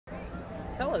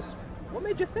tell us, what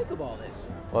made you think of all this?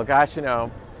 Well, gosh, you know,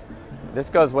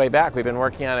 this goes way back. We've been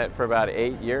working on it for about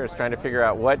 8 years, trying to figure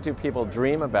out what do people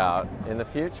dream about in the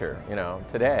future, you know,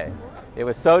 today. It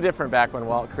was so different back when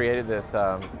Walt created this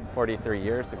 43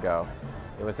 years ago.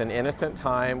 It was an innocent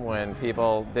time when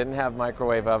people didn't have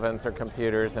microwave ovens or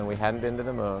computers and we hadn't been to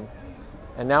the moon.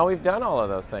 And now we've done all of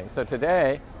those things. So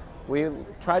today, we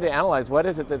tried to analyze what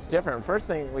is it that's different. First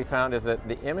thing we found is that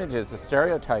the images, the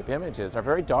stereotype images, are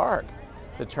very dark.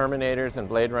 The Terminators and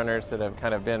Blade Runners that have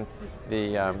kind of been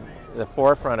the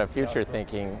forefront of future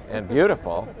thinking and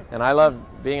beautiful. And I love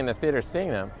being in the theater seeing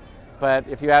them. But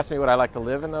if you ask me would I like to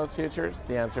live in those futures,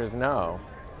 the answer is no.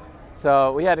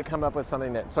 So we had to come up with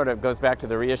something that sort of goes back to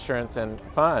the reassurance and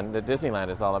fun that Disneyland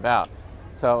is all about.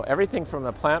 So everything from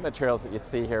the plant materials that you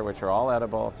see here, which are all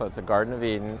edible, so it's a Garden of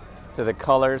Eden, to the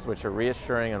colors, which are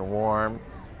reassuring and warm,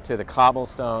 to the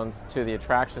cobblestones, to the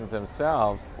attractions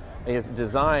themselves, is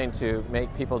designed to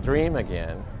make people dream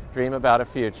again, dream about a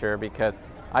future, because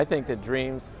I think that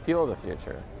dreams fuel the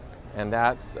future. And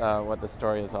that's what the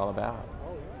story is all about.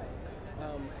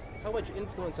 How much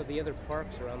influence of the other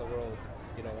parks around the world,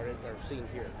 you know, are seen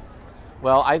here?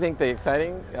 Well, I think the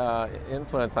exciting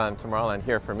influence on Tomorrowland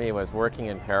here for me was working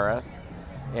in Paris.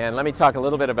 And let me talk a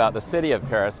little bit about the city of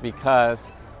Paris,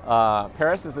 because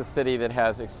Paris is a city that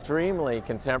has extremely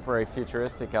contemporary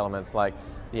futuristic elements like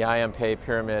the IMP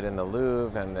Pyramid in the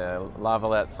Louvre and the La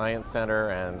Valette Science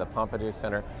Center and the Pompidou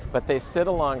Center, but they sit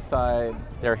alongside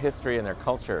their history and their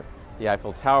culture. The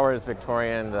Eiffel Tower is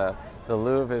Victorian, the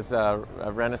Louvre is a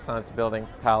Renaissance building,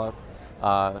 palace,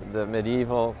 the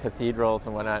medieval cathedrals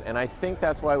and whatnot, and I think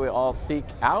that's why we all seek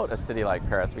out a city like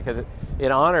Paris, because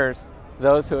it honors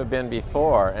those who have been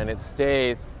before and it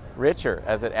stays richer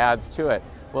as it adds to it.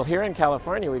 Well, here in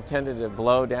California, we've tended to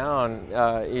blow down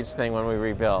each thing when we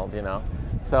rebuild, you know.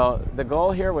 So the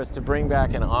goal here was to bring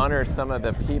back and honor some of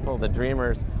the people, the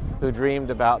dreamers, who dreamed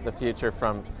about the future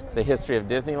from the history of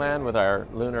Disneyland with our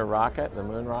lunar rocket, the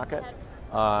moon rocket,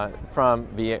 from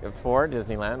before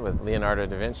Disneyland with Leonardo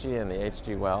da Vinci and the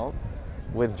H.G. Wells,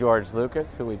 with George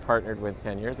Lucas, who we partnered with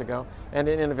 10 years ago, and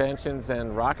in Inventions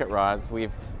and Rocket Rods,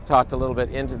 we've talked a little bit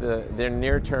into their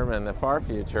near term and the far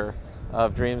future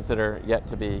of dreams that are yet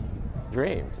to be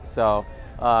dreamed. So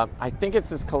I think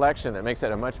it's this collection that makes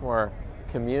it a much more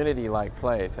community-like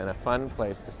place and a fun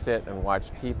place to sit and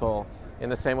watch people in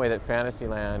the same way that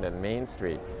Fantasyland and Main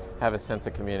Street have a sense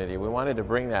of community. We wanted to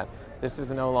bring that. This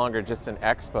is no longer just an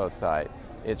expo site.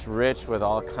 It's rich with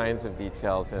all kinds of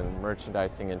details and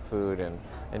merchandising and food and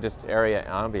just area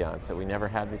ambiance that we never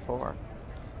had before.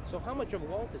 So how much of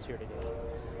Walt is here today?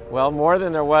 Well, more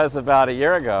than there was about a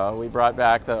year ago. We brought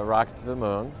back the rocket to the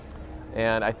moon.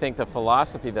 And I think the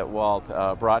philosophy that Walt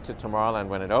brought to Tomorrowland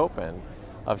when it opened,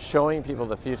 of showing people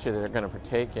the future that they're going to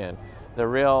partake in, the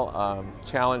real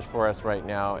challenge for us right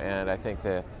now, and I think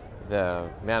the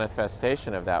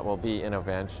manifestation of that will be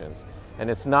Innoventions.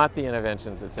 And it's not the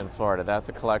Innoventions that's in Florida. That's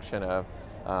a collection of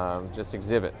just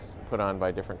exhibits put on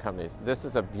by different companies. This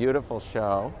is a beautiful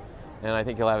show, and I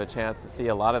think you'll have a chance to see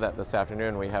a lot of that this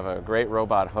afternoon. We have a great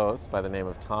robot host by the name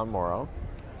of Tom Morrow,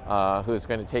 who's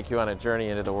going to take you on a journey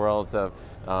into the worlds of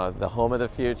the home of the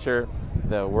future,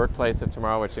 the workplace of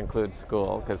tomorrow, which includes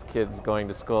school, because kids going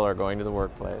to school are going to the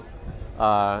workplace,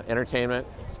 entertainment,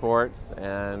 sports,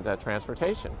 and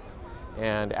transportation.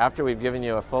 And after we've given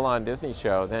you a full-on Disney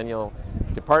show, then you'll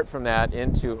depart from that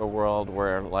into a world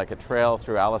where, like a trail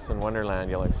through Alice in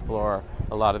Wonderland, you'll explore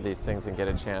a lot of these things and get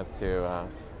a chance to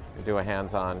do a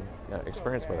hands-on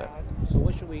experience with it. So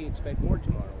what should we expect for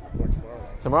tomorrow?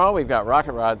 Tomorrow we've got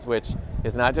Rocket Rods, which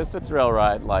is not just a thrill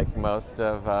ride like most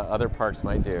of other parks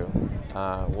might do.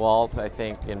 Walt, I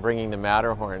think, in bringing the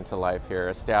Matterhorn to life here,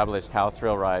 established how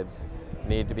thrill rides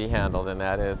need to be handled, and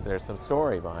that is there's some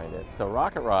story behind it. So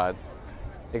Rocket Rods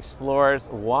explores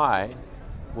why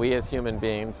we as human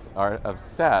beings are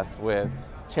obsessed with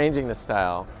changing the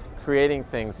style, creating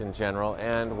things in general,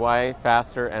 and why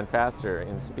faster and faster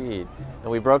in speed.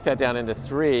 And we broke that down into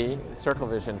 3 Circle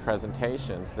Vision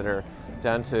presentations that are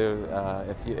done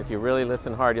to, if you really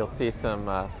listen hard, you'll see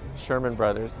some Sherman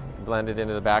Brothers blended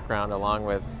into the background, along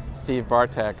with Steve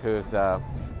Bartek, who's the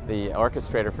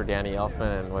orchestrator for Danny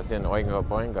Elfman and was in Oingo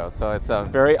Boingo. So it's a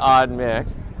very odd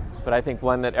mix, but I think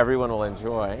one that everyone will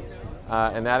enjoy.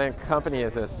 And that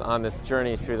accompanies us on this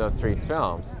journey through those 3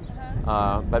 films.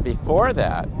 But before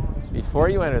that, before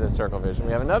you enter the Circle Vision,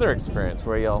 we have another experience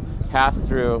where you'll pass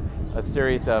through a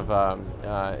series of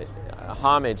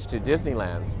homage to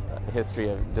Disneyland's history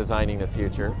of designing the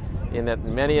future, in that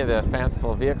many of the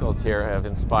fanciful vehicles here have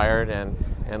inspired and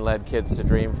and led kids to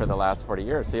dream for the last 40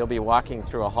 years. So you'll be walking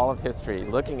through a hall of history,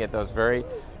 looking at those very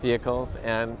vehicles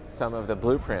and some of the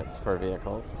blueprints for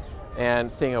vehicles,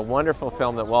 and seeing a wonderful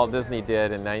film that Walt Disney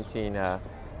did in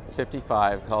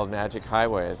 1955 called Magic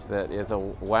Highways, that is a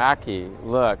wacky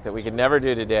look that we could never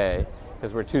do today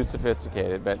because we're too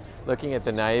sophisticated, but looking at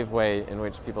the naive way in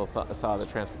which people saw the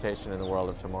transportation in the world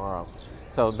of tomorrow.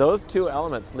 So those two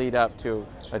elements lead up to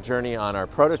a journey on our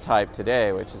prototype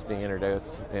today, which is being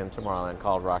introduced in Tomorrowland,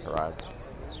 called Rocket Rides.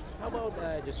 How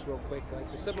about, just real quick,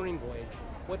 like the submarine voyage?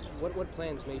 What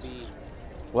plans maybe?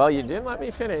 Well, you didn't let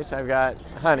me finish. I've got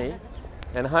Honey,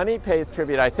 and Honey pays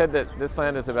tribute. I said that this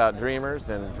land is about dreamers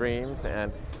and dreams,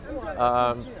 and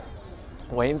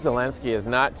Wayne Szalinski is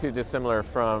not too dissimilar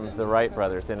from the Wright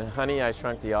brothers. In Honey, I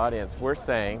Shrunk the Audience, we're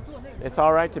saying it's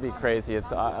all right to be crazy,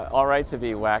 it's all right to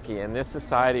be wacky. In this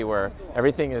society where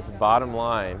everything is bottom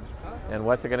line, and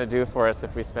what's it going to do for us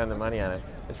if we spend the money on it,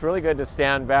 it's really good to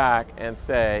stand back and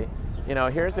say, you know,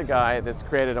 here's a guy that's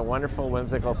created a wonderful,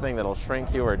 whimsical thing that'll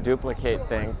shrink you or duplicate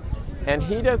things, and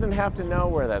he doesn't have to know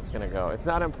where that's going to go. It's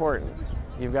not important.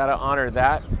 You've got to honor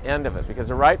that end of it, because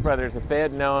the Wright brothers, if they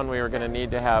had known we were going to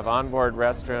need to have onboard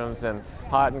restrooms and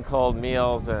hot and cold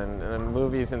meals and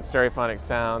movies and stereophonic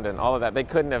sound and all of that, they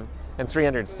couldn't have, and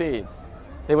 300 seats,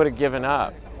 they would have given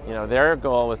up. You know, their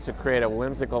goal was to create a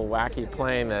whimsical, wacky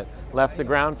plane that left the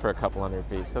ground for a couple hundred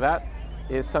feet. So that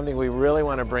is something we really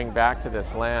want to bring back to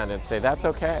this land and say, that's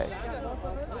okay.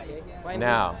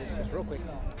 Now, just real quick.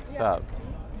 subs.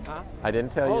 Huh? I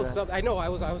didn't tell you that. I know, I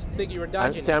was thinking you were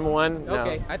dodging I'm it. one. No.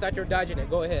 Okay, I thought you were dodging it.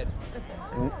 Go ahead.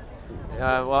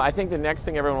 Well, I think the next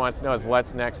thing everyone wants to know is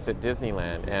what's next at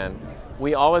Disneyland. And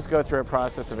we always go through a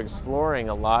process of exploring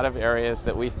a lot of areas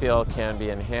that we feel can be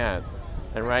enhanced.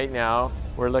 And right now,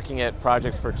 we're looking at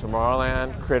projects for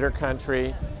Tomorrowland, Critter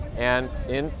Country, and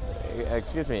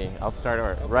I'll start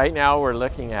over. Right now, we're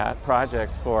looking at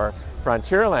projects for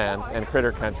Frontierland and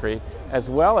Critter Country, as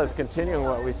well as continuing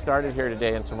what we started here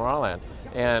today in Tomorrowland.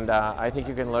 And I think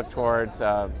you can look towards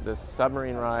the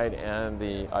submarine ride and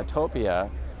the Autopia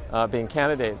being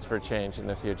candidates for change in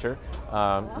the future.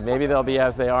 Maybe they'll be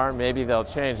as they are, maybe they'll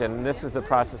change. And this is the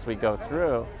process we go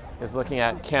through, is looking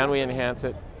at, can we enhance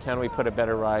it? Can we put a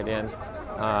better ride in?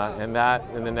 And that,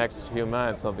 in the next few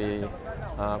months, will be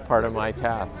part of my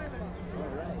task.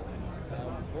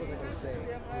 What was I going to say?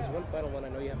 There's one final one. I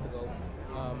know you have to go.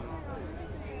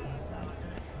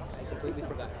 I completely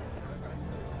forgot.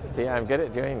 See, I'm good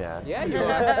at doing that. Yeah, you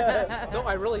are. No,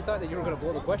 I really thought that you were going to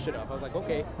blow the question off. I was like,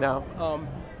 okay. No.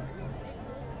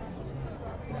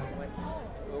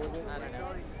 What was it? I don't know.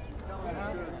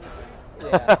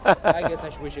 Yeah, I guess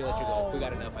we should let you go. We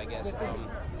got enough, I guess.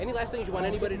 Any last things you want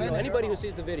anybody to know? Anybody who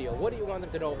sees the video, what do you want them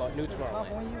to know about New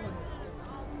Tomorrowland?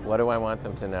 What do I want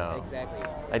them to know? Exactly.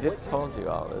 I just told you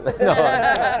all of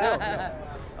that.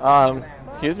 No.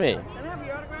 Excuse me.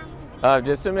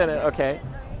 Just a minute, okay.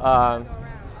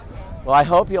 Well, I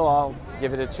hope you'll all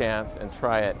give it a chance and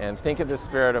try it, and think of the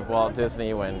spirit of Walt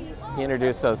Disney when he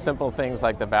introduced those simple things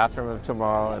like the bathroom of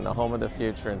tomorrow and the home of the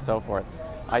future and so forth.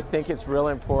 I think it's real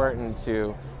important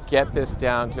to get this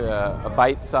down to a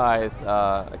bite-sized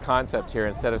concept here,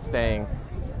 instead of staying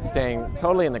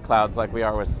totally in the clouds like we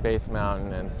are with Space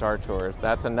Mountain and Star Tours.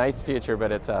 That's a nice future,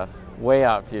 but it's a way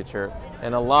out future.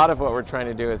 And a lot of what we're trying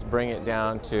to do is bring it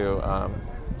down to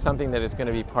something that is going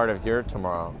to be part of your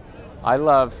tomorrow. I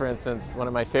love, for instance, one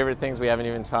of my favorite things we haven't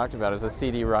even talked about is the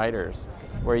CD riders,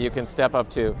 where you can step up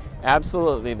to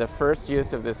absolutely the first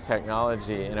use of this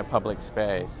technology in a public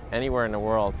space anywhere in the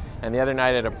world. And the other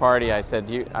night at a party, I said,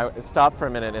 stop for a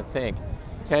minute and think,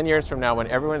 10 years from now, when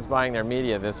everyone's buying their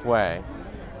media this way,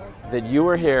 that you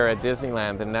were here at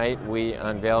Disneyland the night we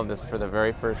unveiled this for the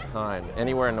very first time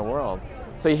anywhere in the world.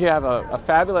 So you have a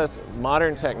fabulous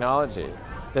modern technology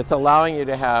that's allowing you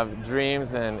to have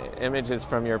dreams and images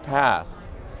from your past.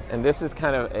 And this is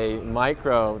kind of a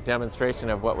micro demonstration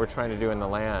of what we're trying to do in the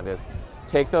land, is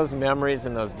take those memories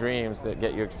and those dreams that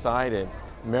get you excited,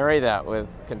 marry that with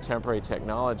contemporary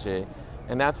technology,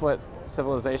 and that's what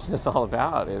civilization is all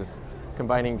about, is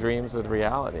combining dreams with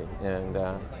reality. And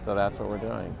so that's what we're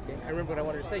doing. Okay. I remember what I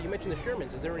wanted to say. You mentioned the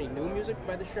Shermans. Is there any new music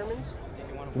by the Shermans?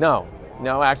 No,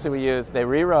 actually they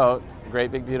rewrote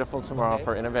Great Big Beautiful Tomorrow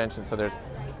for Intervention, so there's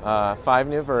 5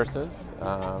 new verses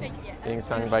being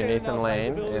sung by Nathan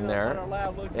Lane in there,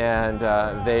 and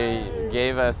they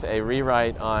gave us a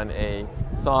rewrite on a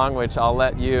song which I'll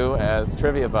let you, as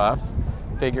trivia buffs,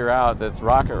 figure out, that's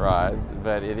Rocket Rides,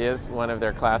 but it is one of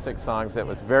their classic songs that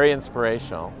was very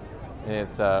inspirational in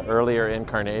its earlier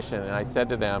incarnation. And I said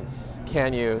to them,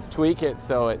 can you tweak it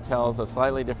so it tells a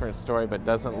slightly different story but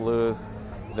doesn't lose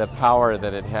the power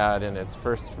that it had in its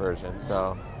first version.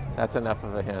 So that's enough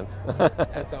of a hint.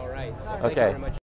 That's all right. Well, thank you Okay. very much.